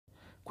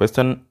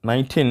Question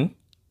 19.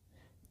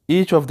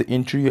 Each of the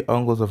interior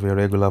angles of a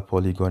regular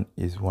polygon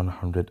is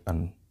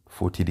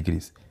 140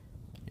 degrees.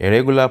 A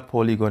regular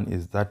polygon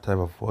is that type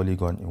of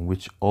polygon in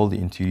which all the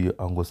interior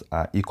angles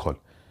are equal.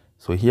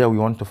 So here we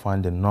want to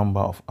find the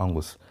number of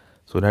angles.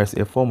 So there's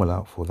a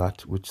formula for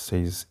that which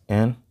says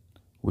n,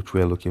 which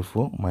we are looking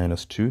for,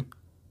 minus 2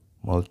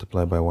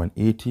 multiplied by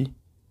 180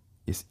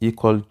 is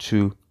equal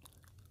to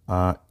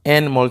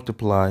n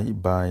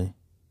multiplied by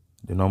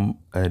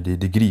the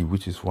degree,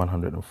 which is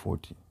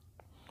 140.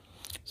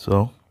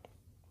 So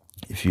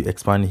if you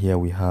expand here,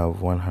 we have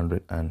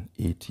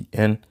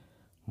 180n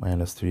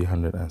minus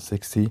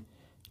 360.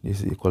 This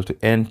is equal to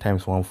n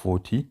times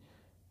 140,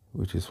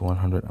 which is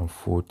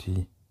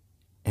 140n.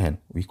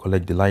 We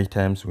collect the like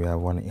terms, we have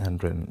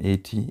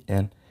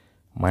 180n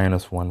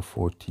minus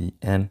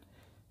 140n.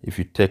 If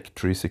you take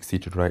 360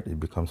 to the right, it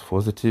becomes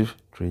positive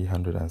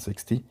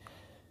 360.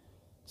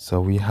 So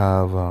we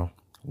have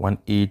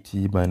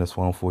 180 minus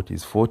 140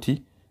 is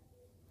 40.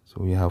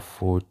 So we have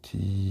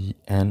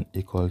 40n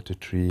equal to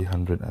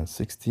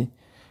 360.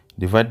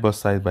 Divide both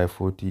sides by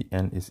 40,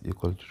 n is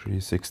equal to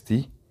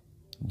 360.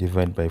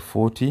 Divide by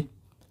 40,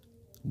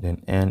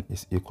 then n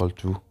is equal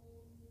to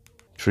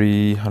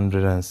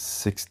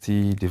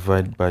 360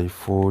 divided by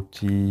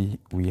 40,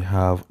 we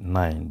have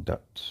 9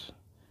 dots.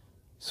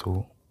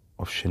 So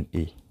option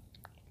A.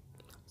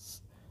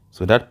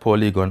 So that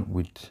polygon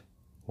with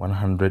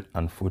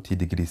 140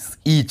 degrees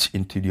each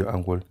interior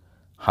angle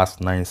has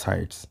 9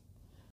 sides.